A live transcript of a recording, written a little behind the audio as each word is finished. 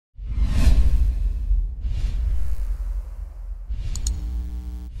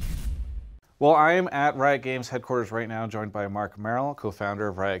Well, I am at Riot Games headquarters right now, joined by Marc Merrill, co-founder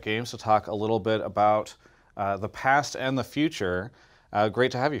of Riot Games, to talk a little bit about the past and the future.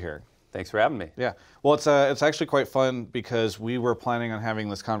 Great to have you here. Thanks for having me. Yeah. Well, it's actually quite fun because we were planning on having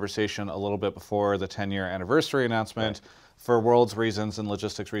this conversation a little bit before the 10-year anniversary announcement. Right. For Worlds reasons and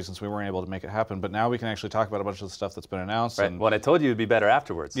logistics reasons, we weren't able to make it happen. But now we can actually talk about a bunch of the stuff that's been announced. Right. Well, I told you it'd be better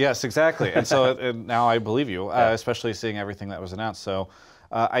afterwards. Yes, exactly. And so now I believe you, especially seeing everything that was announced. So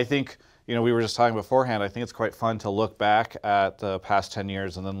I think, you know, we were just talking beforehand, I think it's quite fun to look back at the past 10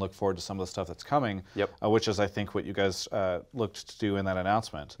 years and then look forward to some of the stuff that's coming, which is, I think, what you guys looked to do in that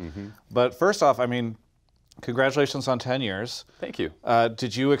announcement. Mm-hmm. But first off, I mean, congratulations on 10 years. Thank you.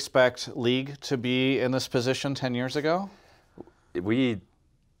 Did you expect League to be in this position 10 years ago? We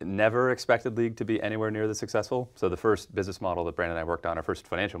never expected League to be anywhere near this successful. So the first business model that Brandon and I worked on, our first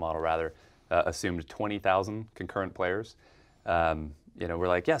financial model rather, assumed 20,000 concurrent players. You know, we're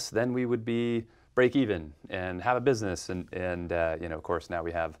like, yes, then we would be break even and have a business. And you know, of course, now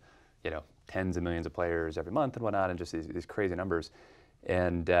we have, you know, tens of millions of players every month and whatnot, and just these crazy numbers.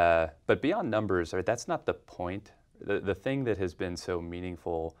 And but beyond numbers, right, that's not the point. The thing that has been so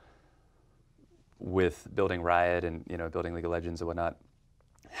meaningful with building Riot and, you know, building League of Legends and whatnot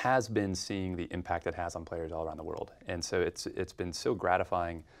has been seeing the impact it has on players all around the world. And so it's been so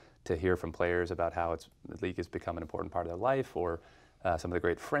gratifying to hear from players about how the League has become an important part of their life, or some of the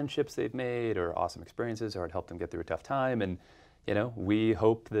great friendships they've made, or awesome experiences, or it helped them get through a tough time. And, you know, we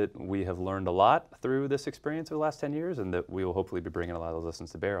hope that we have learned a lot through this experience over the last 10 years, and that we will hopefully be bringing a lot of those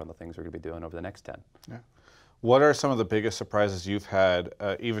lessons to bear on the things we're going to be doing over the next 10. Yeah. What are some of the biggest surprises you've had,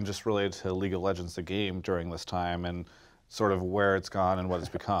 even just related to League of Legends, the game, during this time, and sort of where it's gone and what it's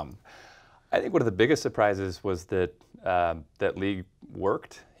become? I think one of the biggest surprises was that that League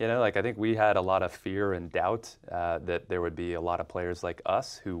worked. You know, like, I think we had a lot of fear and doubt that there would be a lot of players like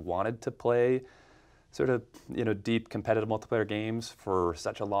us who wanted to play sort of, you know, deep competitive multiplayer games for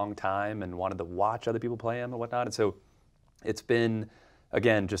such a long time and wanted to watch other people play them and whatnot. And so it's been,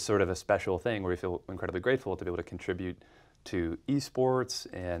 again, just sort of a special thing where we feel incredibly grateful to be able to contribute to esports,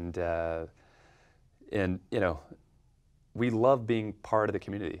 and you know, we love being part of the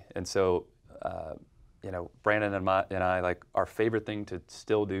community. And so, you know, Brandon and I, like, our favorite thing to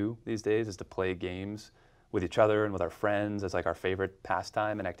still do these days is to play games with each other and with our friends as like our favorite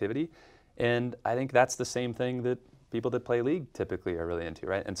pastime and activity. And I think that's the same thing that people that play League typically are really into,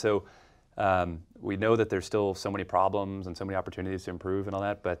 right? And so we know that there's still so many problems and so many opportunities to improve and all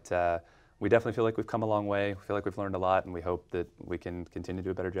that, but we definitely feel like we've come a long way. We feel like we've learned a lot, and we hope that we can continue to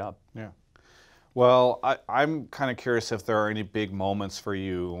do a better job. Yeah. Well, I'm kind of curious if there are any big moments for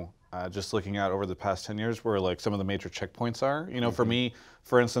you, just looking out over the past 10 years, where like some of the major checkpoints are. You know, mm-hmm. For me,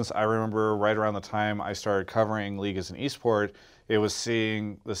 for instance, I remember right around the time I started covering League as an esport, it was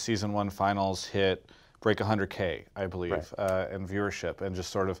seeing the Season 1 finals break 100K, I believe, right. In viewership, and just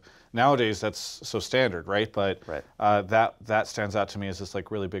sort of, nowadays that's so standard, right? But right. That stands out to me as this like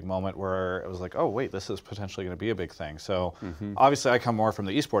really big moment where it was like, oh wait, this is potentially going to be a big thing. So mm-hmm. Obviously I come more from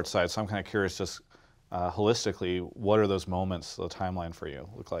the esports side, so I'm kind of curious, just holistically, what are those moments, the timeline for you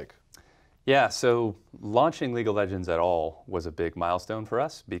look like? Yeah, so launching League of Legends at all was a big milestone for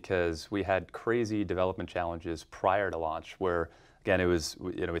us, because we had crazy development challenges prior to launch where, again, it was,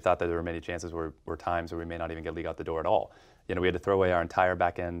 you know, we thought that there were many chances were times where we may not even get League out the door at all. You know, we had to throw away our entire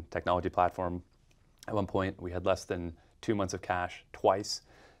back-end technology platform. At one point, we had less than 2 months of cash twice.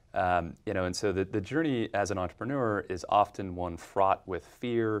 You know, and so the journey as an entrepreneur is often one fraught with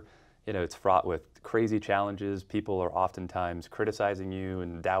fear. You know, it's fraught with crazy challenges. People are oftentimes criticizing you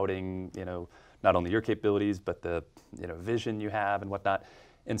and doubting, you know, not only your capabilities, but the, you know, vision you have and whatnot.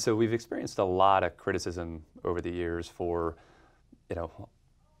 And so we've experienced a lot of criticism over the years for, you know,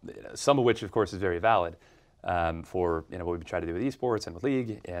 some of which, of course, is very valid, for, you know, what we've tried to do with esports and with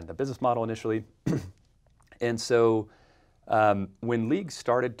League and the business model initially. And so when League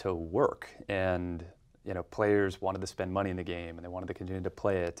started to work, and, you know, players wanted to spend money in the game and they wanted to continue to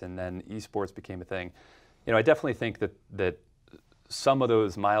play it, and then esports became a thing, you know, I definitely think that some of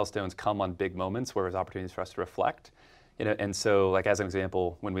those milestones come on big moments where there's opportunities for us to reflect. You know, and so, like, as an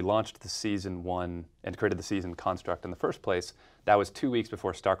example, when we launched the Season 1 and created the season construct in the first place, that was 2 weeks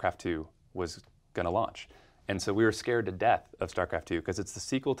before StarCraft 2 was going to launch. And so we were scared to death of StarCraft 2, because it's the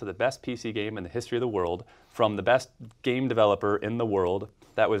sequel to the best PC game in the history of the world, from the best game developer in the world,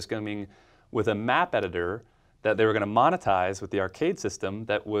 that was coming with a map editor that they were going to monetize with the arcade system,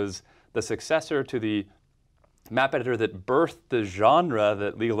 that was the successor to the map editor that birthed the genre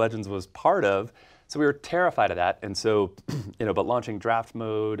that League of Legends was part of. So we were terrified of that, and so, but launching draft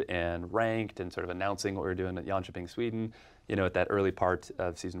mode and ranked and sort of announcing what we were doing at Jönköping, Sweden, at that early part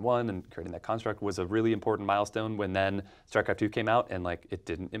of season 1 and creating that construct was a really important milestone when then StarCraft 2 came out and like it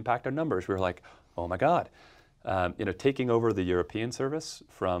didn't impact our numbers. We were like, oh my God. Taking over the European service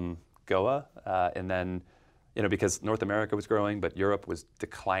from Goa, and then, because North America was growing, but Europe was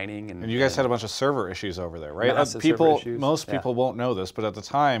declining. And you guys had a bunch of server issues over there, right? Massive server issues. Most people won't know this, but at the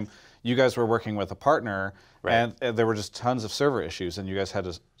time, you guys were working with a partner, right. and there were just tons of server issues, and you guys had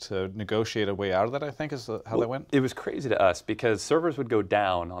to negotiate a way out of that, I think, is how that went? It was crazy to us because servers would go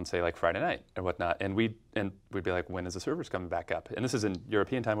down on, say, like Friday night or whatnot, and we'd be like, when is the servers coming back up? And this is in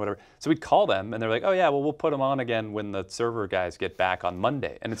European time, whatever. So we'd call them, and they're like, oh yeah, well, we'll put them on again when the server guys get back on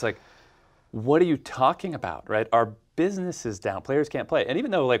Monday. And it's like, what are you talking about, right? Our business is down. Players can't play. And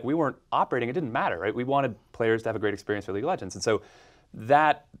even though like we weren't operating, it didn't matter, right? We wanted players to have a great experience for League of Legends. And so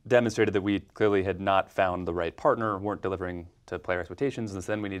that demonstrated that we clearly had not found the right partner, weren't delivering to player expectations, and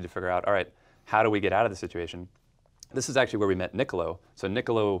then we needed to figure out, all right, how do we get out of the situation? This is actually where we met Nicolo. So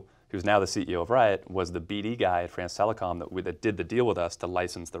Nicolo, who's now the CEO of Riot, was the BD guy at France Telecom that did the deal with us to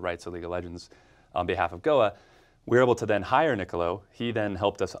license the rights of League of Legends on behalf of Goa. We were able to then hire Nicolo. He then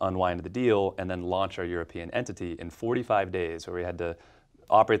helped us unwind the deal and then launch our European entity in 45 days, where we had to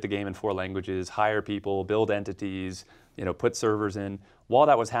operate the game in 4 languages, hire people, build entities, put servers in. While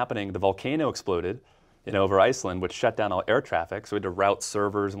that was happening, the volcano exploded, over Iceland, which shut down all air traffic. So we had to route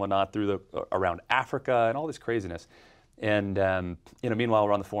servers and whatnot around Africa and all this craziness. And meanwhile,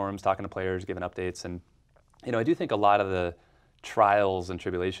 we're on the forums talking to players, giving updates. And I do think a lot of the trials and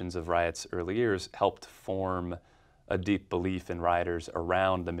tribulations of Riot's early years helped form a deep belief in Rioters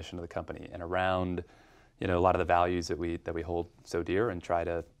around the mission of the company and around a lot of the values that we hold so dear and try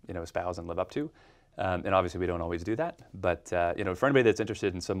to espouse and live up to. And obviously we don't always do that, but for anybody that's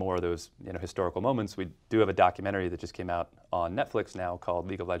interested in some more of those historical moments, we do have a documentary that just came out on Netflix now called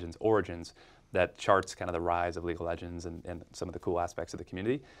League of Legends Origins that charts kind of the rise of League of Legends and some of the cool aspects of the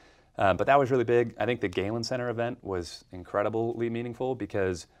community. But that was really big. I think the Galen Center event was incredibly meaningful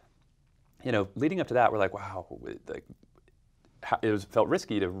because leading up to that, we're like, wow, felt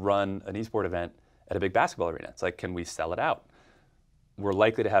risky to run an esport event at a big basketball arena. It's like, can we sell it out? We're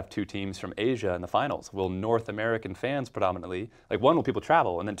likely to have 2 teams from Asia in the finals. Will North American fans predominantly, like 1, will people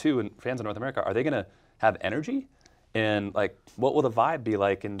travel? And then 2, fans in North America, are they going to have energy? And like, what will the vibe be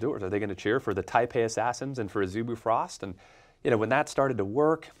like indoors? Are they going to cheer for the Taipei Assassins and for Azubu Frost? And when that started to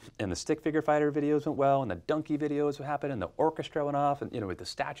work, and the stick figure fighter videos went well, and the donkey videos would happen, and the orchestra went off, and with the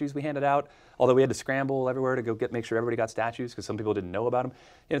statues we handed out, although we had to scramble everywhere to go make sure everybody got statues because some people didn't know about them.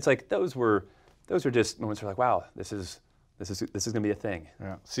 And it's like those were just moments where like, wow, this is going to be a thing.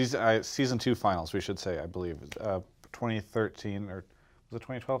 Yeah. Season 2 finals, we should say, I believe, 2013 or was it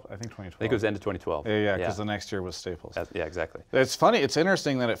 2012? I think 2012. I think it was the end of 2012. Yeah, because the next year was Staples. Yeah, exactly. It's funny. It's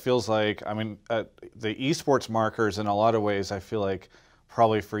interesting that it feels like, the esports markers in a lot of ways, I feel like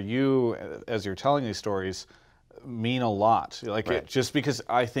probably for you, as you're telling these stories, mean a lot. Like right. Just because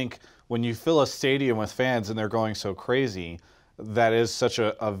I think when you fill a stadium with fans and they're going so crazy, that is such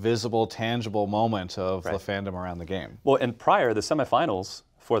a visible, tangible moment of right. the fandom around the game. Well, and prior, the semifinals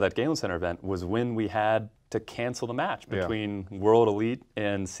for that Galen Center event was when we had to cancel the match between World Elite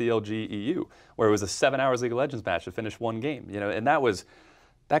and CLG EU, where it was a 7 hours League of Legends match to finish 1 game. And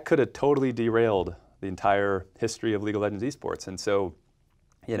that could have totally derailed the entire history of League of Legends esports. And so,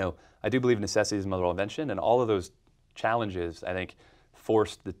 I do believe necessity is the mother of invention, and all of those challenges, I think,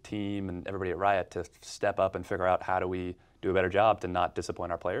 forced the team and everybody at Riot to step up and figure out how do we do a better job to not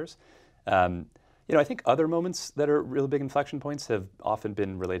disappoint our players. I think other moments that are really big inflection points have often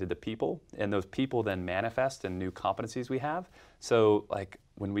been related to people, and those people then manifest in new competencies we have. So like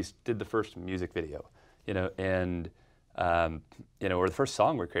when we did the first music video, or the first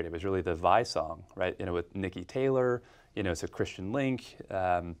song we created was really the Vi song, right? With Nikki Taylor, it's a Christian Link.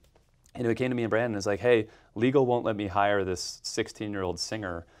 It came to me and Brandon and was like, hey, legal won't let me hire this 16-year-old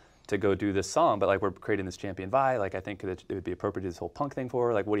singer to go do this song, but like we're creating this champion Vi, like I think that it would be appropriate to do this whole punk thing for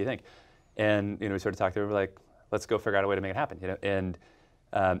her, like what do you think? And we sort of talked to her, we're like, let's go figure out a way to make it happen, and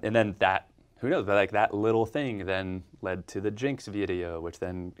then that, who knows, but like that little thing then led to the Jinx video, which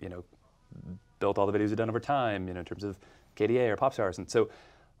then built all the videos we've done over time, in terms of KDA or pop stars. And so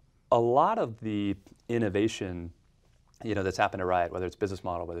a lot of the innovation that's happened at Riot, whether it's business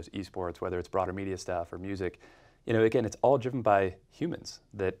model, whether it's esports, whether it's broader media stuff or music, again, it's all driven by humans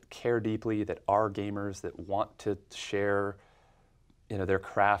that care deeply, that are gamers, that want to share their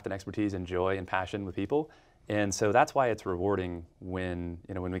craft and expertise and joy and passion with people. And so that's why it's rewarding when,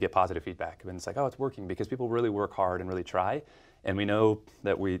 when we get positive feedback. When it's like, oh, it's working, because people really work hard and really try. And we know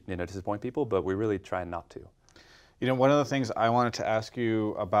that we disappoint people, but we really try not to. One of the things I wanted to ask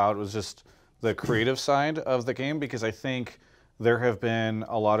you about was just the creative side of the game, because I think there have been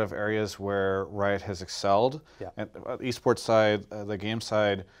a lot of areas where Riot has excelled, and esports side, the game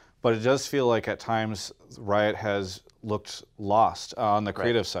side, but it does feel like at times Riot has looked lost on the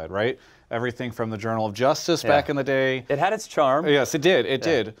creative side, right? Everything from the Journal of Justice back in the day. It had its charm. Yes, it did. It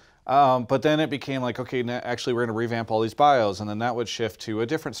did. But then it became like, okay, actually we're going to revamp all these bios, and then that would shift to a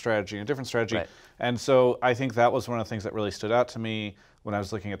different strategy, Right. And so I think that was one of the things that really stood out to me when I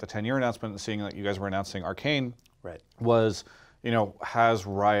was looking at the 10-year announcement and seeing that you guys were announcing Arcane. Right. Was, has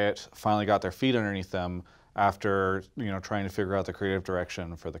Riot finally got their feet underneath them after, trying to figure out the creative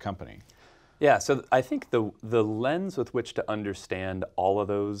direction for the company? Yeah, so I think the lens with which to understand all of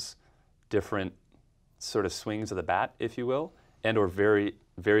those different sort of swings of the bat, if you will, and or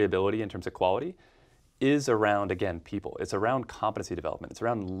variability in terms of quality, is around, again, people. It's around competency development. It's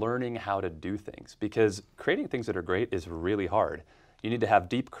around learning how to do things, because creating things that are great is really hard. You need to have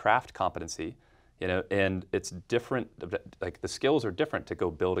deep craft competency, and it's different. Like the skills are different to go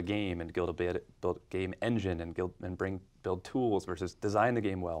build a game and build a game engine and build tools versus design the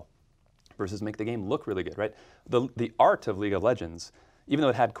game well, versus make the game look really good, right? The art of League of Legends, even though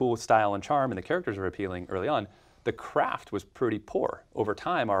it had cool style and charm and the characters were appealing early on, the craft was pretty poor. Over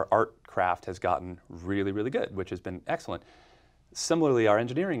time, our art craft has gotten really, really good, which has been excellent. Similarly, our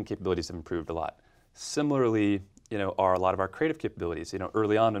engineering capabilities have improved a lot. Similarly, a lot of our creative capabilities.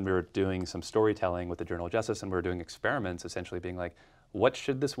 Early on when we were doing some storytelling with the Journal of Justice and we were doing experiments, essentially being like, what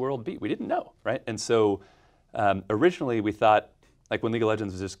should this world be? We didn't know, right? And so originally we thought, like when League of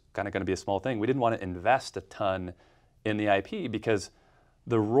Legends was just kind of going to be a small thing, we didn't want to invest a ton in the IP because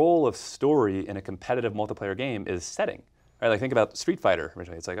the role of story in a competitive multiplayer game is setting, right? Like think about Street Fighter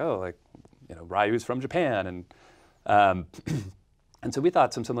originally. It's like, Ryu's from Japan, and and so we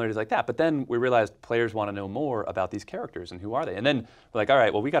thought some similarities like that. But then we realized players want to know more about these characters and who are they. And then we're like, all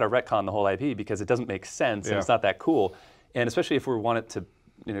right, well, we got to retcon the whole IP because it doesn't make sense and it's not that cool. And especially if we want it to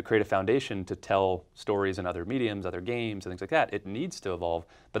create a foundation to tell stories in other mediums, other games, and things like that, it needs to evolve.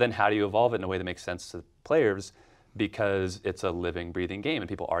 But then how do you evolve it in a way that makes sense to players? Because it's a living, breathing game and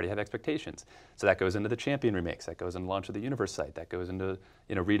people already have expectations. So that goes into the Champion remakes, that goes into the launch of the Universe site, that goes into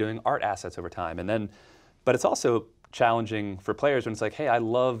redoing art assets over time. And then, but it's also challenging for players when it's like, hey, I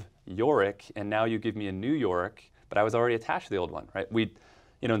love Yorick, and now you give me a new Yorick, but I was already attached to the old one, right?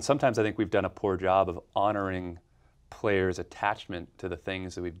 And sometimes I think we've done a poor job of honoring players' attachment to the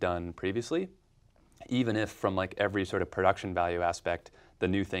things that we've done previously, even if from like every sort of production value aspect, the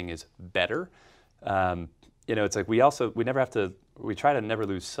new thing is better. It's like we try to never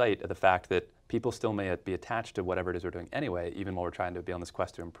lose sight of the fact that people still may be attached to whatever it is we're doing anyway, even while we're trying to be on this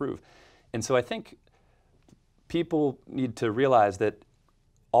quest to improve. And so I think people need to realize that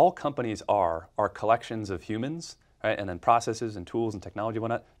all companies are collections of humans, right? And then processes and tools and technology and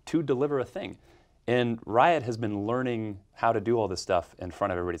whatnot to deliver a thing. And Riot has been learning how to do all this stuff in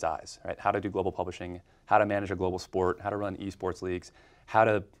front of everybody's eyes, right? How to do global publishing, how to manage a global sport, how to run esports leagues, how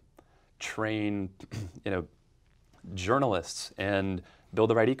to train, journalists and build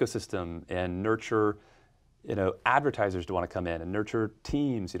the right ecosystem and nurture, advertisers to want to come in and nurture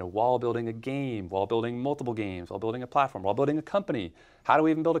teams, while building a game, while building multiple games, while building a platform, while building a company. How do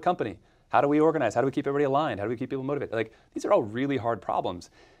we even build a company? How do we organize? How do we keep everybody aligned? How do we keep people motivated? Like, these are all really hard problems.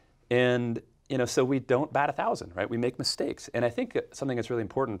 And, so we don't bat 1,000, right? We make mistakes. And I think something that's really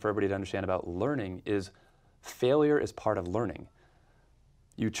important for everybody to understand about learning is failure is part of learning.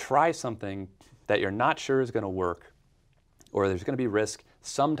 You try something that you're not sure is going to work, or there's going to be risk.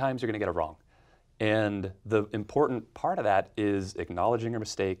 Sometimes you're going to get it wrong. And the important part of that is acknowledging your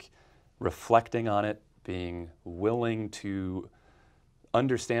mistake, reflecting on it, being willing to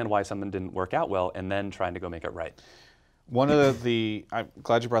understand why something didn't work out well, and then trying to go make it right. One of I'm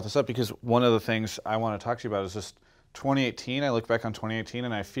glad you brought this up, because one of the things I want to talk to you about is just 2018. I look back on 2018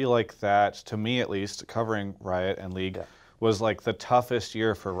 and I feel like that, to me at least, covering Riot and League, was like the toughest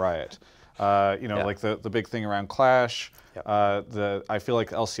year for Riot. Like the big thing around Clash. I feel like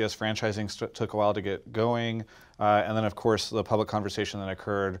LCS franchising took a while to get going, and then of course the public conversation that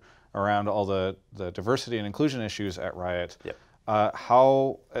occurred around all the diversity and inclusion issues at Riot.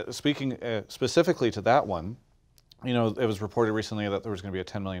 Speaking specifically to that one, it was reported recently that there was going to be a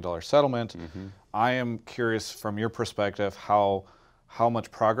 $10 million settlement. I am curious from your perspective, how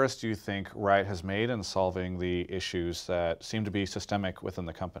much progress do you think Riot has made in solving the issues that seem to be systemic within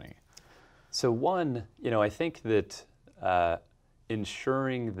the company? So one, I think that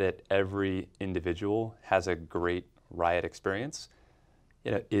ensuring that every individual has a great Riot experience,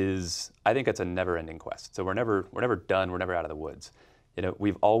 I think it's a never-ending quest. So we're never done. We're never out of the woods.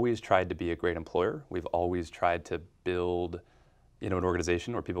 We've always tried to be a great employer. We've always tried to build, an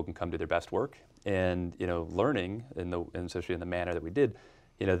organization where people can come do their best work. And learning, and especially in the manner that we did,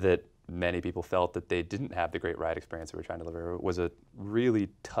 that many people felt that they didn't have the great Riot experience that we're trying to deliver was a really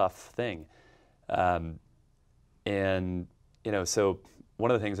tough thing. So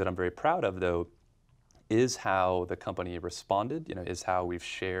one of the things that I'm very proud of, though, is how the company responded, is how we've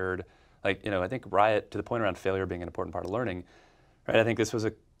shared, I think Riot, to the point around failure being an important part of learning, right? I think this was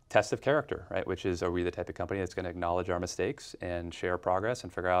a test of character, right? Which is, are we the type of company that's going to acknowledge our mistakes and share progress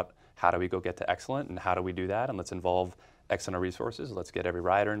and figure out how do we go get to excellent and how do we do that? And let's involve external resources. Let's get every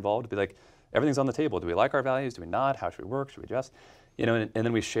Rioter involved. Be like, everything's on the table. Do we like our values? Do we not? How should we work? Should we adjust? And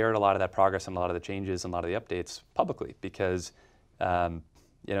then we shared a lot of that progress and a lot of the changes and a lot of the updates publicly because,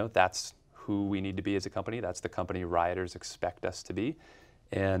 that's who we need to be as a company. That's the company Rioters expect us to be.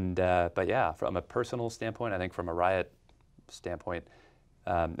 But yeah, from a personal standpoint, I think from a Riot standpoint,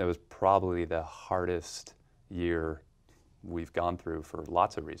 it was probably the hardest year we've gone through for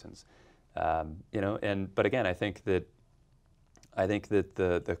lots of reasons. But again, I think that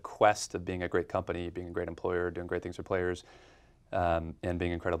the quest of being a great company, being a great employer, doing great things for players, and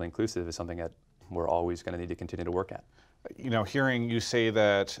being incredibly inclusive is something that we're always going to need to continue to work at. Hearing you say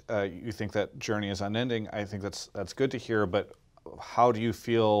that you think that journey is unending, I think that's good to hear. But how do you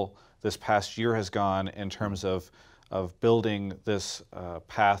feel this past year has gone in terms of building this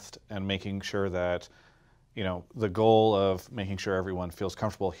path and making sure that the goal of making sure everyone feels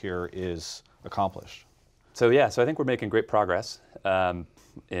comfortable here is accomplished? So I think we're making great progress, and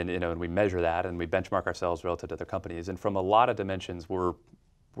we measure that and we benchmark ourselves relative to other companies. And from a lot of dimensions, we're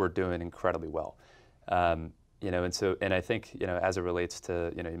doing incredibly well. And I think as it relates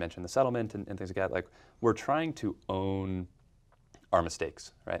to you mentioned the settlement and things like that, like we're trying to own our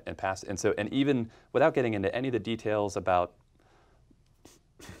mistakes, right, and even without getting into any of the details about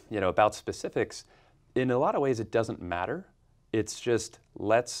about specifics, in a lot of ways it doesn't matter. It's just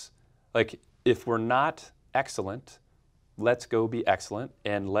if we're not excellent, let's go be excellent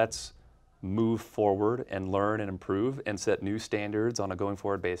and let's move forward and learn and improve and set new standards on a going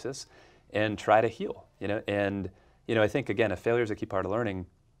forward basis and try to heal. I think again, if failure is a key part of learning,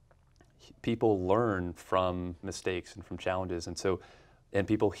 people learn from mistakes and from challenges, and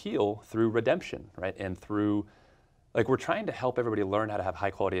people heal through redemption, right? And through we're trying to help everybody learn how to have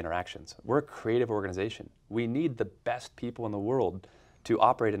high quality interactions. We're a creative organization. We need the best people in the world to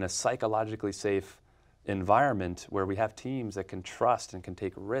operate in a psychologically safe environment where we have teams that can trust and can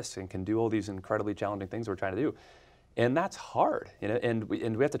take risks and can do all these incredibly challenging things we're trying to do. And that's hard, and we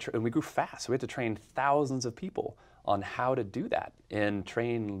have to and we grew fast. So we have to train thousands of people on how to do that and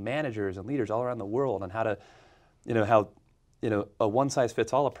train managers and leaders all around the world on how to, a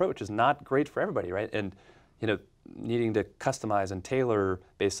one-size-fits-all approach is not great for everybody, right? And, needing to customize and tailor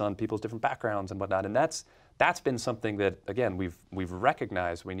based on people's different backgrounds and whatnot. And that's been something that, again, we've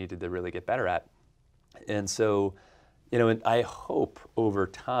recognized we needed to really get better at. And so, and I hope over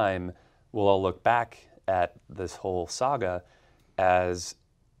time we'll all look back at this whole saga as,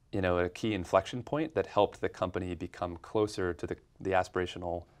 a key inflection point that helped the company become closer to the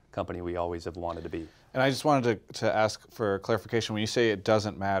aspirational company we always have wanted to be. And I just wanted to ask for clarification. When you say it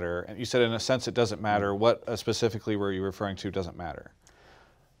doesn't matter, and you said in a sense it doesn't matter, what specifically were you referring to doesn't matter?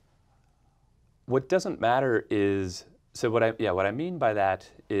 What doesn't matter is, what I mean by that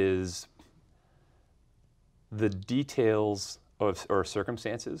is the details or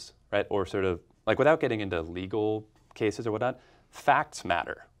circumstances, right? Or sort of, without getting into legal cases or whatnot, facts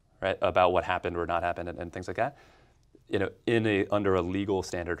matter, right? About what happened or not happened and things like that. Under a legal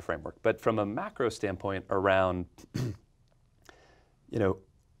standard framework. But from a macro standpoint around,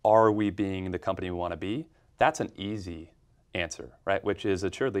 are we being the company we want to be? That's an easy answer, right? Which is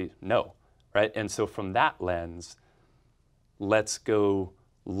assuredly no, right? And so from that lens, let's go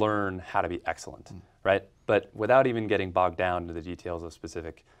learn how to be excellent, right? But without even getting bogged down into the details of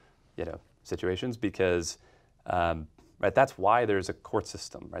specific, situations, because, right, that's why there's a court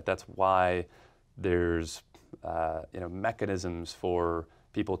system, right? That's why there's mechanisms for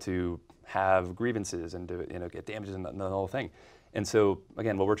people to have grievances and to get damages and the whole thing. And so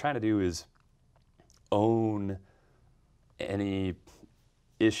again, what we're trying to do is own any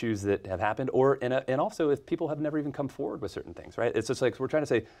issues that have happened, and also if people have never even come forward with certain things, right? It's just we're trying to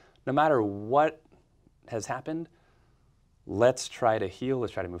say, no matter what has happened, let's try to heal,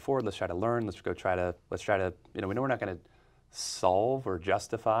 let's try to move forward, let's try to learn, let's try to, we know we're not going to solve or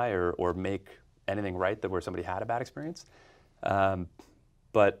justify or make anything right that where somebody had a bad experience.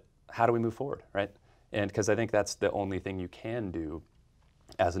 But how do we move forward, right? And because I think that's the only thing you can do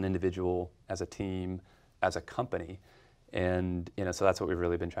as an individual, as a team, as a company. And so that's what we've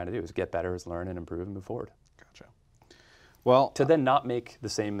really been trying to do, is get better, is learn and improve and move forward. Gotcha. Well, to then not make the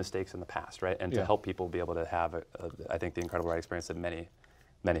same mistakes in the past, right? And yeah. to help people be able to have, I think, the incredible Riot experience that many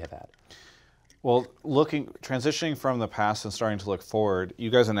have had. Well, transitioning from the past and starting to look forward, you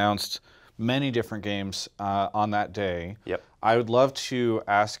guys announced many different games on that day. Yep. I would love to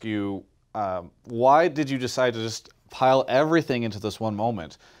ask you, why did you decide to just pile everything into this one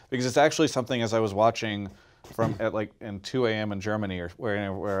moment? Because it's actually something, as I was watching from at in 2 a.m. in Germany, or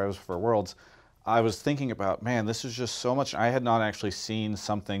where I was for Worlds, I was thinking about, man, this is just so much. I had not actually seen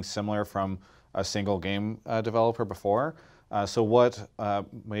something similar from a single game developer before. So what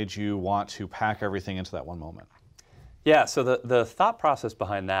made you want to pack everything into that one moment? Yeah, so the thought process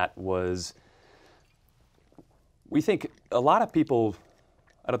behind that was, we think a lot of people,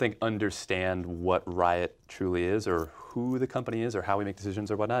 I don't think, understand what Riot truly is, or who the company is, or how we make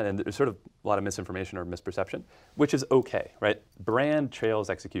decisions or whatnot, and there's sort of a lot of misinformation or misperception, which is okay, right? Brand trails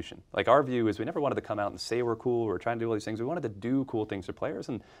execution. Like, our view is we never wanted to come out and say we're cool, we're trying to do all these things. We wanted to do cool things for players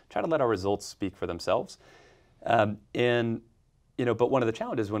and try to let our results speak for themselves. But one of the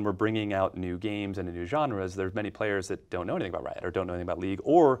challenges when we're bringing out new games and new genres, there's many players that don't know anything about Riot or don't know anything about League,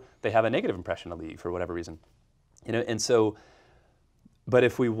 or they have a negative impression of League for whatever reason. But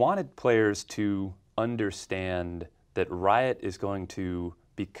if we wanted players to understand that Riot is going to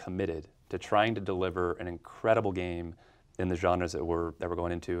be committed to trying to deliver an incredible game in the genres that we're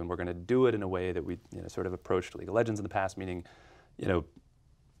going into, and we're going to do it in a way that we sort of approached League of Legends in the past, meaning,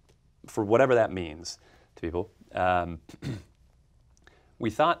 for whatever that means to people, we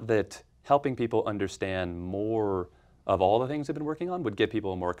thought that helping people understand more of all the things they've been working on would give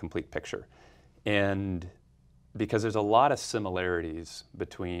people a more complete picture. And because there's a lot of similarities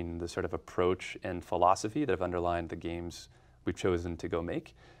between the sort of approach and philosophy that have underlined the games we've chosen to go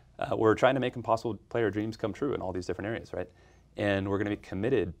make. We're trying to make impossible player dreams come true in all these different areas, right? And we're going to be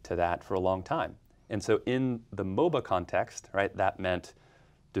committed to that for a long time. And so in the MOBA context, right, that meant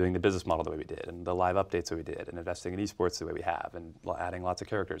doing the business model the way we did, and the live updates that we did, and investing in esports the way we have, and adding lots of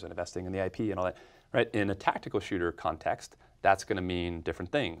characters, and investing in the IP and all that, right? In a tactical shooter context, that's going to mean different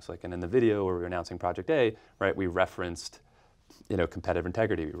things. Like, and in the video where we were announcing Project A, right, we referenced, competitive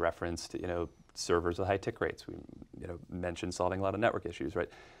integrity. We referenced, servers with high tick rates. We, mentioned solving a lot of network issues, right?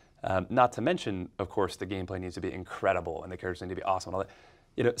 Not to mention, of course, the gameplay needs to be incredible, and the characters need to be awesome, and all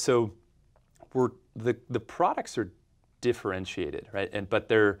that. So the products are differentiated, right? But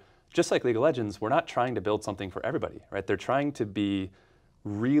they're just like League of Legends. We're not trying to build something for everybody, right? They're trying to be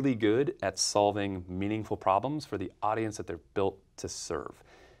really good at solving meaningful problems for the audience that they're built to serve.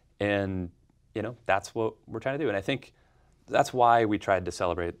 And, that's what we're trying to do. And I think that's why we tried to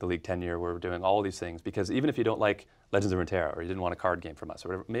celebrate the League 10 year, where we're doing all these things, because even if you don't like Legends of Runeterra, or you didn't want a card game from us, or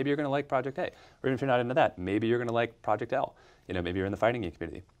whatever, maybe you're going to like Project A. Or even if you're not into that, maybe you're going to like Project L. Maybe you're in the fighting game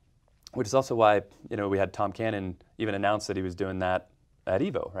community. Which is also why, we had Tom Cannon even announce that he was doing that at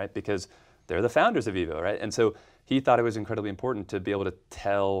EVO, right? Because they're the founders of EVO, right? And so he thought it was incredibly important to be able to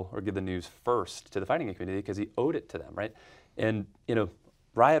tell or give the news first to the fighting game community, because he owed it to them, right? And,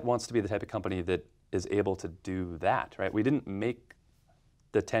 Riot wants to be the type of company that is able to do that, right? We didn't make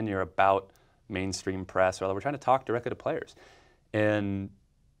the tenure about mainstream press, or we're trying to talk directly to players. And,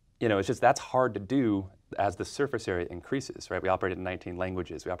 it's just, that's hard to do as the surface area increases, right? We operated in 19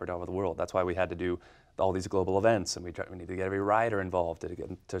 languages. We operate all over the world. That's why we had to do all these global events, and we need to get every Rioter involved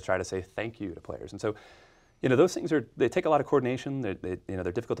to try to say thank you to players. And so, those things they take a lot of coordination.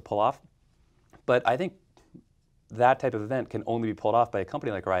 They're difficult to pull off. But I think that type of event can only be pulled off by a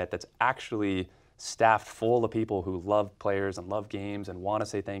company like Riot that's actually staffed full of people who love players and love games and want to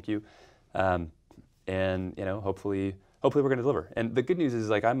say thank you. Hopefully we're going to deliver. And the good news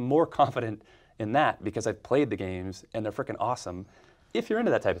is, I'm more confident in that because I've played the games and they're freaking awesome. If you're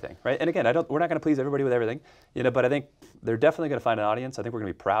into that type of thing, right? And again, we're not going to please everybody with everything, but I think they're definitely going to find an audience. I think we're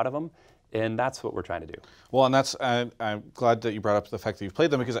going to be proud of them, and that's what we're trying to do. Well, and that's I'm glad that you brought up the fact that you've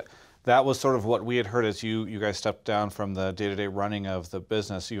played them, because that was sort of what we had heard as you guys stepped down from the day-to-day running of the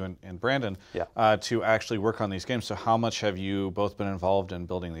business, you and Brandon, yeah. To actually work on these games. So how much have you both been involved in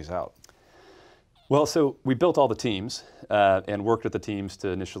building these out? Well, so we built all the teams and worked with the teams to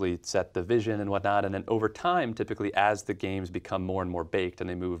initially set the vision and whatnot. And then over time, typically as the games become more and more baked and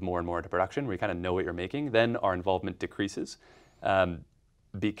they move more and more into production, we kind of know what you're making, then our involvement decreases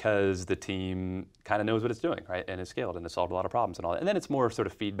because the team kind of knows what it's doing, right? And it's scaled and it's solved a lot of problems and all that. And then it's more sort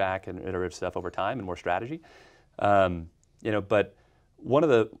of feedback and iterative stuff over time and more strategy. But one of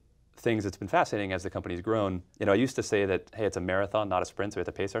the things that's been fascinating as the company's grown, I used to say that, hey, it's a marathon, not a sprint, so we have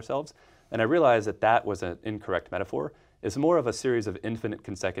to pace ourselves. And I realized that that was an incorrect metaphor. It's more of a series of infinite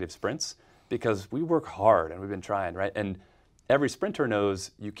consecutive sprints because we work hard and we've been trying, right? And every sprinter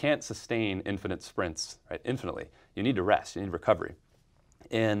knows you can't sustain infinite sprints, right? Infinitely. You need to rest, you need recovery.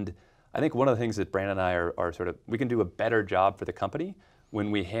 And I think one of the things that Brandon and I are sort of, we can do a better job for the company when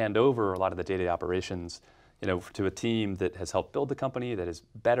we hand over a lot of the day-to-day operations, to a team that has helped build the company, that is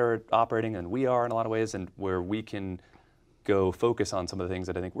better at operating than we are in a lot of ways, and where we can go focus on some of the things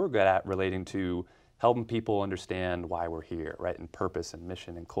that I think we're good at relating to helping people understand why we're here, right? And purpose and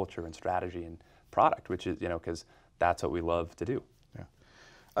mission and culture and strategy and product, which is, because that's what we love to do.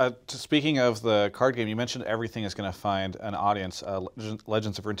 Speaking of the card game, you mentioned everything is going to find an audience.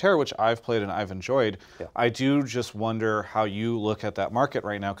 Legends of Runeterra, which I've played and I've enjoyed. Yeah. I do just wonder how you look at that market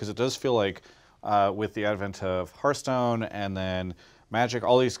right now, because it does feel like with the advent of Hearthstone and then Magic,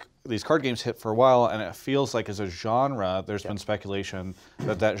 all these card games hit for a while, and it feels like as a genre, there's been speculation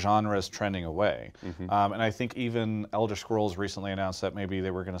that genre is trending away. And I think even Elder Scrolls recently announced that maybe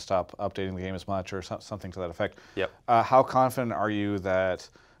they were going to stop updating the game as much, or something to that effect. How confident are you that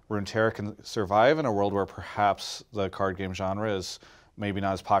Runeterra can survive in a world where perhaps the card game genre is maybe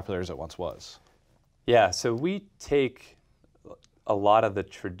not as popular as it once was? Yeah, so we take a lot of the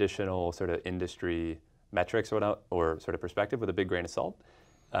traditional sort of industry metrics or sort of perspective with a big grain of salt.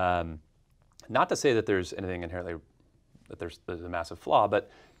 Not to say that there's anything inherently, that there's a massive flaw,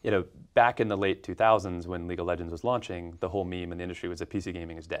 but back in the late 2000s when League of Legends was launching, the whole meme in the industry was that PC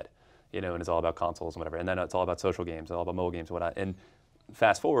gaming is dead, and it's all about consoles and whatever. And then it's all about social games, all about mobile games and whatnot. And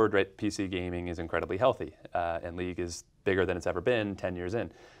fast forward, right, PC gaming is incredibly healthy, and League is bigger than it's ever been 10 years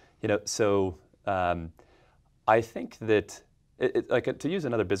in. So I think that, like, to use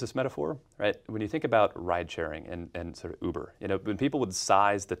another business metaphor, right? When you think about ride sharing and sort of Uber, when people would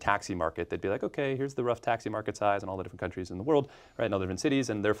size the taxi market, they'd be like, okay, here's the rough taxi market size in all the different countries in the world, right, in all different cities,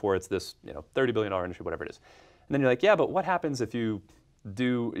 and therefore it's this, $30 billion industry, whatever it is. And then you're like, yeah, but what happens if you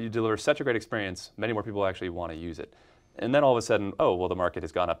deliver such a great experience, many more people actually want to use it? And then all of a sudden, oh, well, the market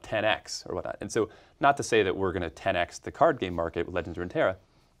has gone up 10x or whatnot. And so, not to say that we're going to 10x the card game market with Legends of Runeterra,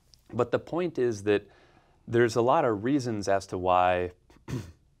 but the point is that there's a lot of reasons as to why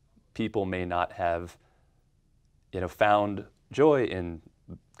people may not have, found joy in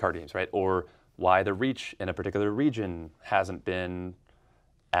card games, right? Or why the reach in a particular region hasn't been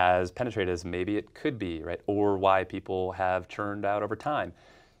as penetrated as maybe it could be, right? Or why people have churned out over time.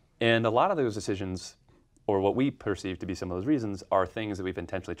 And a lot of those decisions, or what we perceive to be some of those reasons, are things that we've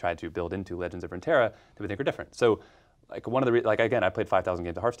intentionally tried to build into Legends of Runeterra that we think are different. So, like, one of the again, I played 5,000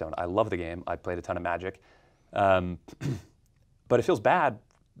 games of Hearthstone. I love the game. I played a ton of Magic, but it feels bad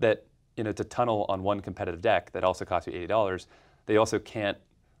that to tunnel on one competitive deck that also costs you $80. They also can't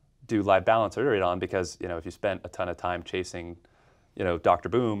do live balance or iterate on because if you spent a ton of time chasing, Dr.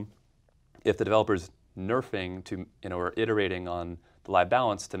 Boom, if the developer's nerfing to or iterating on the live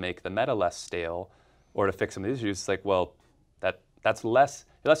balance to make the meta less stale, or to fix some of these issues, it's like, well, that's less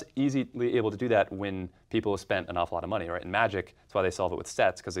easily able to do that when people have spent an awful lot of money, right? In Magic, that's why they solve it with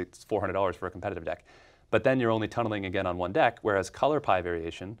sets, because it's $400 for a competitive deck. But then you're only tunneling again on one deck, whereas color pie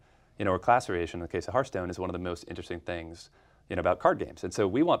variation, or class variation in the case of Hearthstone is one of the most interesting things, about card games. And so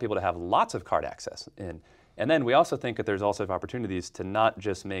we want people to have lots of card access in. And then we also think that there's also opportunities to not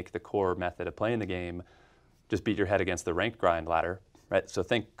just make the core method of playing the game just beat your head against the ranked grind ladder, right? So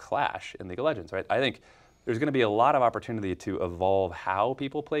think Clash in League of Legends, right? I think there's going to be a lot of opportunity to evolve how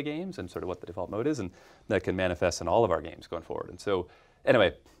people play games and sort of what the default mode is, and that can manifest in all of our games going forward. And so,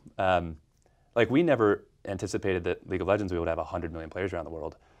 anyway, we never anticipated that League of Legends we would have 100 million players around the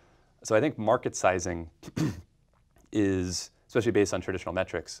world. So I think market sizing is, especially based on traditional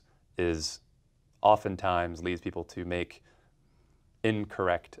metrics, is oftentimes leads people to make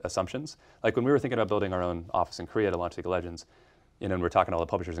incorrect assumptions. Like when we were thinking about building our own office in Korea to launch League of Legends, and we're talking to all the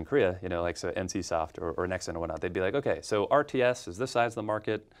publishers in Korea, so NCSoft or Nexon or whatnot, they'd be like, okay, so RTS is this size of the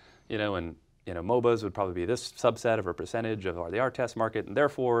market, and MOBAs would probably be this subset of a percentage of the RTS market, and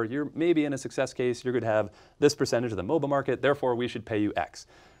therefore you're maybe in a success case, you're going to have this percentage of the MOBA market, therefore we should pay you X,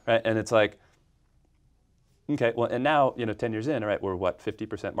 right? And it's like, okay, well, and now 10 years in, right, we're what,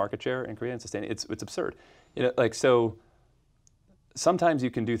 50% market share in Korea and sustaining? It's absurd, so. Sometimes you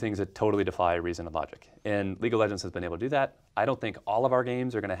can do things that totally defy reason and logic, and League of Legends has been able to do that. I don't think all of our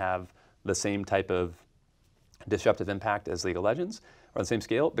games are going to have the same type of disruptive impact as League of Legends or on the same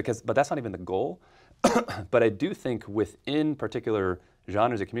scale, but that's not even the goal. But I do think within particular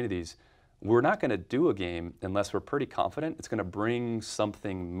genres and communities, we're not going to do a game unless we're pretty confident it's going to bring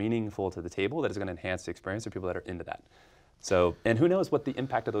something meaningful to the table that is going to enhance the experience of people that are into that. So, and who knows what the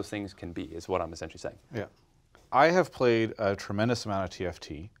impact of those things can be, is what I'm essentially saying. Yeah. I have played a tremendous amount of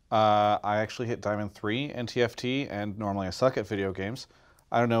TFT. I actually hit Diamond 3 in TFT, and normally I suck at video games.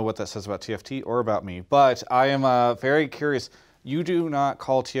 I don't know what that says about TFT or about me, but I am very curious. You do not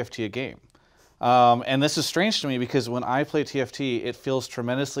call TFT a game. And this is strange to me because when I play TFT, it feels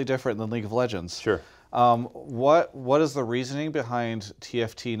tremendously different than League of Legends. Sure. What is the reasoning behind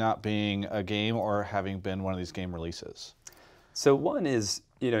TFT not being a game or having been one of these game releases? So one is,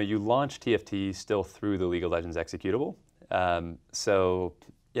 you launch TFT still through the League of Legends executable. So,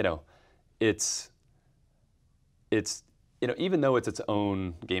 it's even though it's its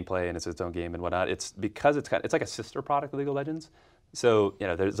own gameplay and it's its own game and whatnot, it's because it's like a sister product of League of Legends. So,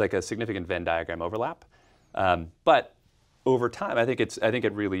 there's like a significant Venn diagram overlap. But over time, I think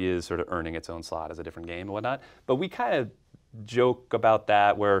it really is sort of earning its own slot as a different game and whatnot. But we kind of joke about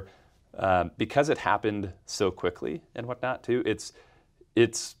that where because it happened so quickly and whatnot too, it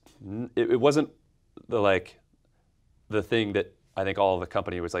wasn't the thing that I think all of the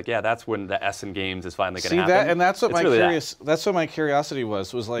company was like, yeah, that's when the S in games is finally going to happen. And that's what that's what my curiosity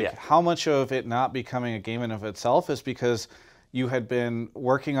was Yeah. how much of it not becoming a game in of itself is because you had been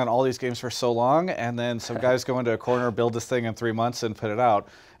working on all these games for so long, and then some guys go into a corner, build this thing in 3 months, and put it out.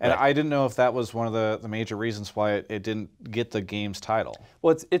 And Right. I didn't know if that was one of the major reasons why it didn't get the game's title.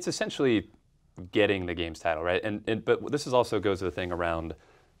 Well, it's essentially getting the game's title, right? But this is also goes to the thing around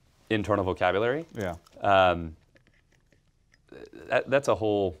internal vocabulary. Yeah. That's a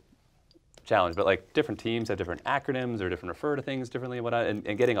whole challenge. But like different teams have different acronyms or different refer to things differently and whatnot,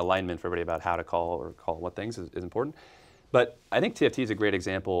 and getting alignment for everybody about how to call what things is important. But I think TFT is a great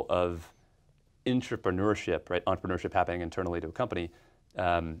example of intrapreneurship, right? Entrepreneurship happening internally to a company.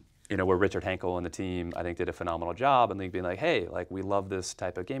 Where Richard Hankel and the team, I think, did a phenomenal job, and they being like, hey, we love this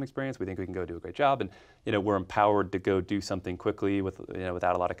type of game experience. We think we can go do a great job, and we're empowered to go do something quickly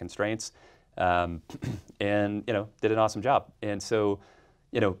without a lot of constraints, and did an awesome job. And so,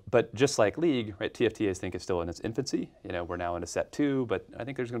 but just like League, right? TFT, I think, is still in its infancy. We're now into set 2, but I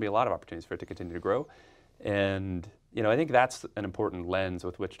think there's going to be a lot of opportunities for it to continue to grow, and I think that's an important lens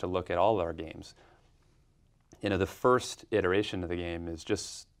with which to look at all our games. The first iteration of the game is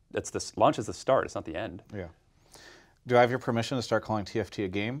just. Launch is the start. It's not the end. Yeah. Do I have your permission to start calling TFT a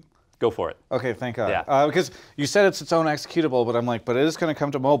game? Go for it. Okay, thank God. Yeah. Because you said it's its own executable, but I'm like, but it is going to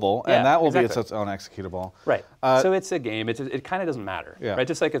come to mobile, Yeah, and that will exactly. be its own executable. Right. So it's a game. It kind of doesn't matter. Yeah. Right.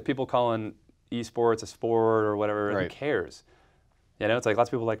 Just like if people calling esports a sport or whatever, Right. who cares? It's like lots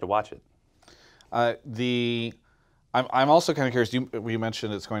of people like to watch it. I'm also kind of curious. We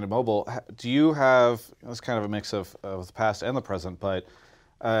mentioned it's going to mobile. Do you have? It's kind of a mix of the past and the present, but.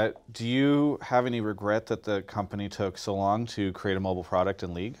 Do you have any regret that the company took so long to create a mobile product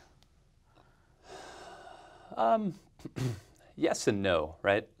in League? Yes and no,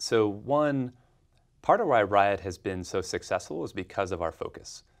 right? So one, part of why Riot has been so successful is because of our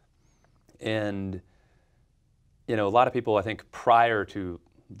focus. And, a lot of people, I think, prior to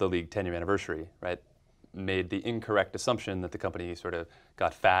the League 10-year anniversary, right, made the incorrect assumption that the company sort of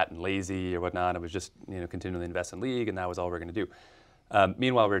got fat and lazy or whatnot. It was just, continually invest in League, and that was all we're going to do.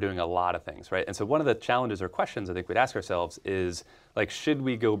 Meanwhile, we're doing a lot of things, right? And so one of the challenges or questions I think we'd ask ourselves is, should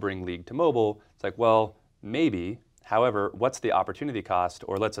we go bring League to mobile? It's like, well, maybe. However, what's the opportunity cost?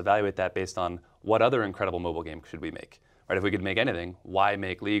 Or let's evaluate that based on what other incredible mobile game should we make, right? If we could make anything, why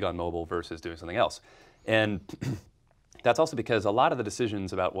make League on mobile versus doing something else? And that's also because a lot of the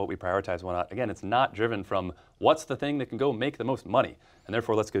decisions about what we prioritize and whatnot, again, it's not driven from what's the thing that can go make the most money, and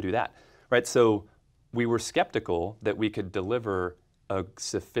therefore let's go do that, right? So we were skeptical that we could deliver a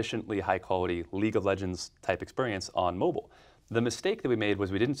sufficiently high-quality League of Legends type experience on mobile. The mistake that we made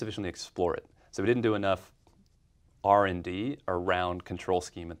was we didn't sufficiently explore it. So we didn't do enough R&D around control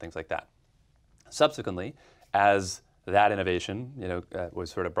scheme and things like that. Subsequently, as that innovation was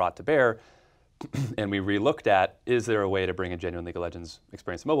sort of brought to bear, and we relooked at, is there a way to bring a genuine League of Legends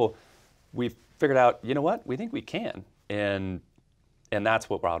experience to mobile? We figured out, what? We think we can. And that's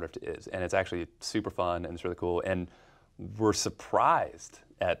what Wild Rift is. And it's actually super fun, and it's really cool. And we're surprised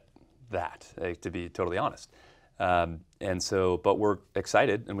at that, to be totally honest. But we're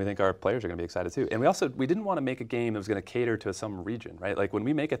excited, and we think our players are going to be excited too. And we didn't want to make a game that was going to cater to some region, right? Like when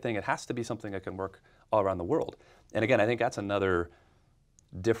we make a thing, it has to be something that can work all around the world. And again, I think that's another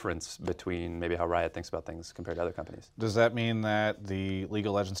difference between maybe how Riot thinks about things compared to other companies. Does that mean that the League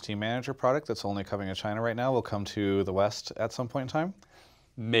of Legends Team Manager product that's only coming to China right now will come to the West at some point in time?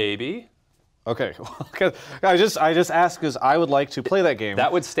 Maybe. Okay, I just asked because I would like to play that game.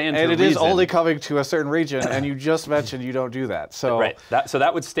 That would stand to reason. And it is only coming to a certain region, and you just mentioned you don't do that. So right. So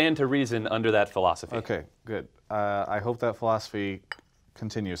that would stand to reason under that philosophy. Okay, good. I hope that philosophy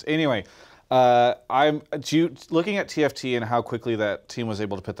continues. Anyway, looking at TFT and how quickly that team was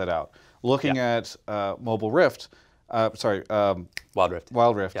able to put that out. Looking at Mobile Rift, Wild Rift.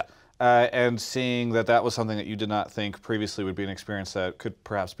 Wild Rift. Yeah. And seeing that that was something that you did not think previously would be an experience that could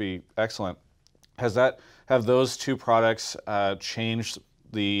perhaps be excellent. Have those two products changed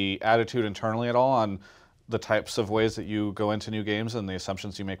the attitude internally at all on the types of ways that you go into new games and the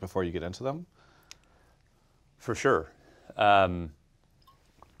assumptions you make before you get into them? For sure. And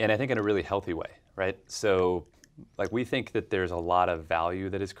I think in a really healthy way, right? So like we think that there's a lot of value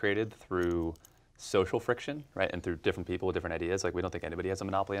that is created through social friction, right? And through different people with different ideas. Like we don't think anybody has a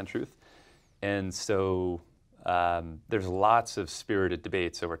monopoly on truth. And so there's lots of spirited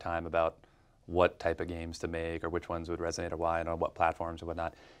debates over time about what type of games to make or which ones would resonate or why and on what platforms and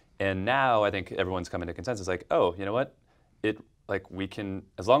whatnot. And now I think everyone's coming to consensus like, oh, you know what? We can,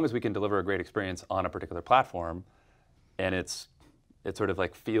 as long as we can deliver a great experience on a particular platform and it sort of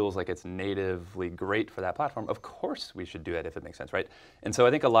like feels like it's natively great for that platform, of course we should do it if it makes sense, right? And so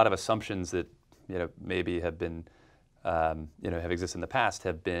I think a lot of assumptions that maybe have been, have existed in the past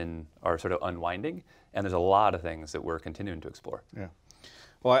are sort of unwinding, and there's a lot of things that we're continuing to explore. Yeah.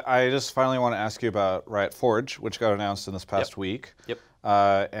 Well, I just finally want to ask you about Riot Forge, which got announced in this past week. Yep.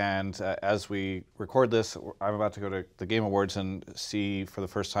 As we record this, I'm about to go to the Game Awards and see for the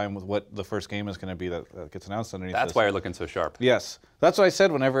first time what the first game is going to be that gets announced underneath That's this. why you're looking so sharp. Yes. That's what I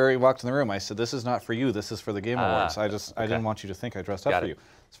said whenever he walked in the room. I said, this is not for you, this is for the Game Awards. I didn't want you to think I dressed up for you.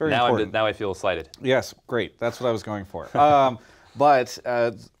 It's very important. Now I feel slighted. Yes, great. That's what I was going for. But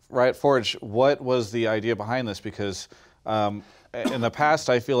Riot Forge, what was the idea behind this? Because in the past,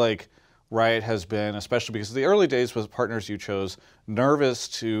 I feel like Riot has been, especially because the early days with partners you chose, nervous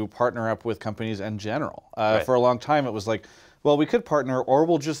to partner up with companies in general. Right. For a long time, it was like, well, we could partner, or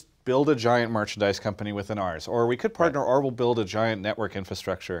we'll just build a giant merchandise company within ours, or we could partner, or we'll build a giant network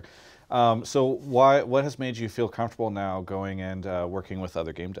infrastructure. So what has made you feel comfortable now going and working with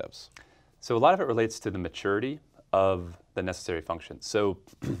other game devs? So a lot of it relates to the maturity of the necessary functions. So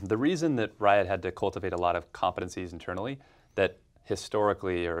the reason that Riot had to cultivate a lot of competencies internally that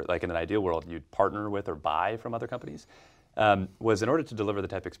historically, or like in an ideal world, you'd partner with or buy from other companies, was in order to deliver the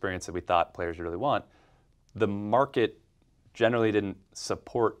type of experience that we thought players really want, the market generally didn't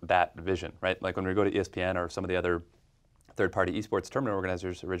support that vision, right? Like when we go to ESPN or some of the other third-party esports tournament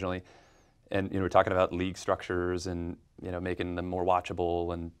organizers originally, and we're talking about league structures and making them more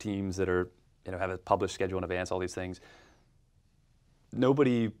watchable and teams that are have a published schedule in advance, all these things.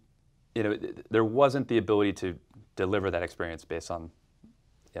 Nobody, there wasn't the ability to deliver that experience based on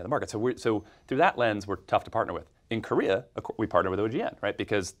the market. So through that lens, we're tough to partner with. In Korea, we partner with OGN, right?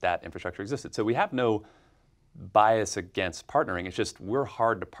 Because that infrastructure existed. So we have no bias against partnering. It's just we're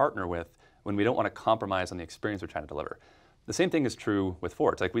hard to partner with when we don't want to compromise on the experience we're trying to deliver. The same thing is true with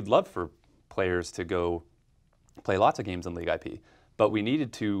Forge. Like we'd love for players to go play lots of games in League IP, but we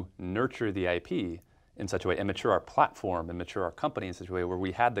needed to nurture the IP in such a way and mature our platform and mature our company in such a way where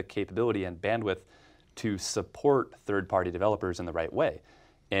we had the capability and bandwidth to support third-party developers in the right way.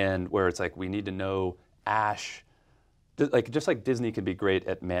 And where it's like we need to know Ash, just like Disney could be great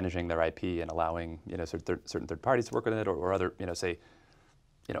at managing their IP and allowing certain third parties to work with it, or other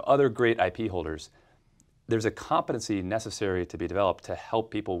other great IP holders. There's a competency necessary to be developed to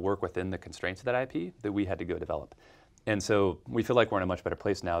help people work within the constraints of that IP that we had to go develop. And so we feel like we're in a much better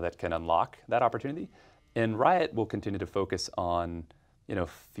place now that can unlock that opportunity. And Riot will continue to focus on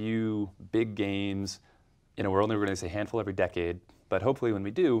few big games. We're only going to say a handful every decade, but hopefully when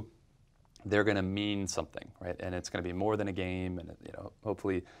we do, they're going to mean something, right? And it's going to be more than a game, and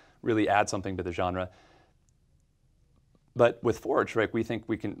hopefully really add something to the genre. But with Forge, right, we think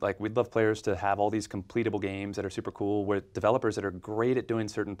we can, we'd love players to have all these completable games that are super cool, where developers that are great at doing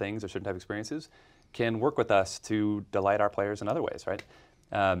certain things or certain type of experiences can work with us to delight our players in other ways, right?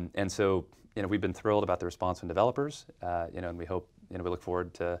 And so, we've been thrilled about the response from developers, and we hope, we look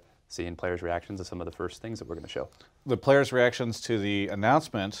forward to seeing players' reactions to some of the first things that we're going to show. The players' reactions to the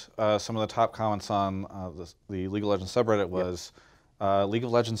announcement, some of the top comments on the League of Legends subreddit was, League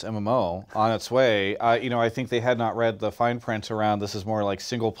of Legends MMO on its way. I think they had not read the fine print around this is more like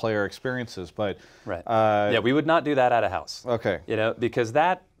single-player experiences, but... Right. Yeah, we would not do that at a house. Okay. Because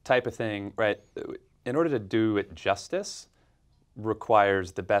that type of thing, right, in order to do it justice,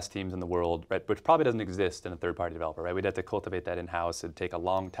 requires the best teams in the world, right, which probably doesn't exist in a third-party developer, right? We'd have to cultivate that in-house. It'd take a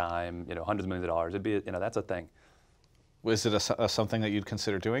long time, hundreds of millions of dollars. It'd be, that's a thing. Was it something that you'd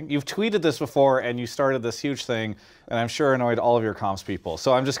consider doing? You've tweeted this before, and you started this huge thing, and I'm sure annoyed all of your comms people.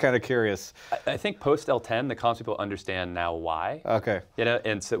 So I'm just kind of curious. I think post L10, the comms people understand now why. Okay.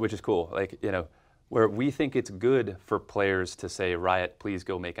 And so, which is cool. where we think it's good for players to say, Riot, please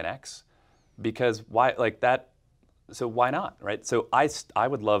go make an X, because why, like that, so why not, right? So I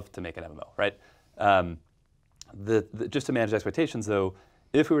would love to make an MMO, right? Just to manage expectations though,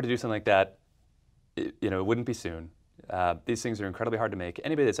 if we were to do something like that, it wouldn't be soon. These things are incredibly hard to make.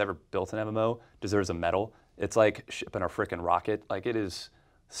 Anybody that's ever built an MMO deserves a medal. It's like shipping a frickin' rocket. Like, it is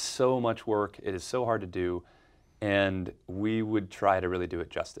so much work. It is so hard to do. And we would try to really do it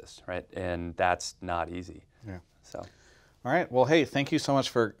justice, right? And that's not easy. Yeah. So. All right. Well, hey, thank you so much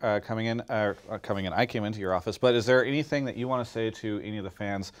for coming in. I came into your office, but is there anything that you want to say to any of the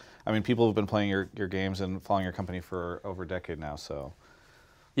fans? I mean, people have been playing your games and following your company for over a decade now, so.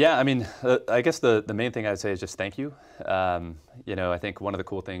 Yeah, I mean, I guess the main thing I'd say is just thank you. I think one of the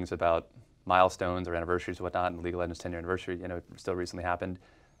cool things about milestones or anniversaries and whatnot, and League of Legends 10-year anniversary, still recently happened.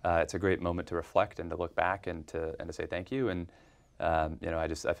 It's a great moment to reflect and to look back and to say thank you. And I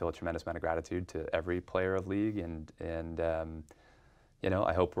feel a tremendous amount of gratitude to every player of League, and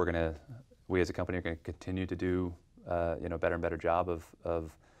I hope we as a company are going to continue to do better and better job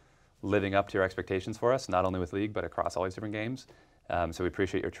of living up to your expectations for us, not only with League but across all these different games. So we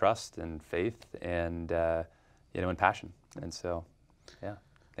appreciate your trust and faith and and passion. And so, yeah,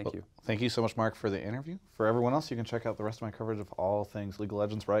 thank you. Thank you so much, Marc, for the interview. For everyone else, you can check out the rest of my coverage of all things League of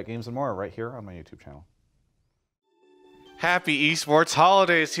Legends, Riot Games, and more right here on my YouTube channel. Happy esports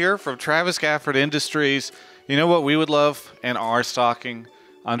holidays here from Travis Gafford Industries. You know what we would love in our stocking,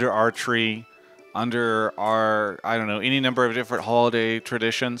 under our tree, under our, I don't know, any number of different holiday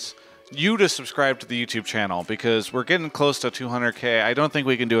traditions? You to subscribe to the YouTube channel, because we're getting close to 200K. I don't think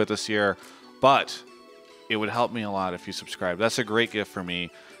we can do it this year, but it would help me a lot if you subscribe. That's a great gift for me.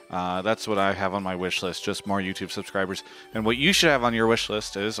 That's what I have on my wish list, just more YouTube subscribers. And what you should have on your wish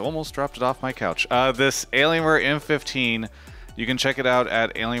list is, almost dropped it off my couch, this Alienware M15. You can check it out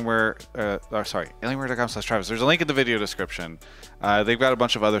at alienware.com/Travis. There's a link in the video description. They've got a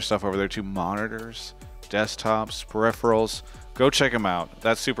bunch of other stuff over there too, monitors, desktops, peripherals. Go check them out.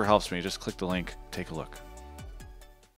 That super helps me. Just click the link, take a look.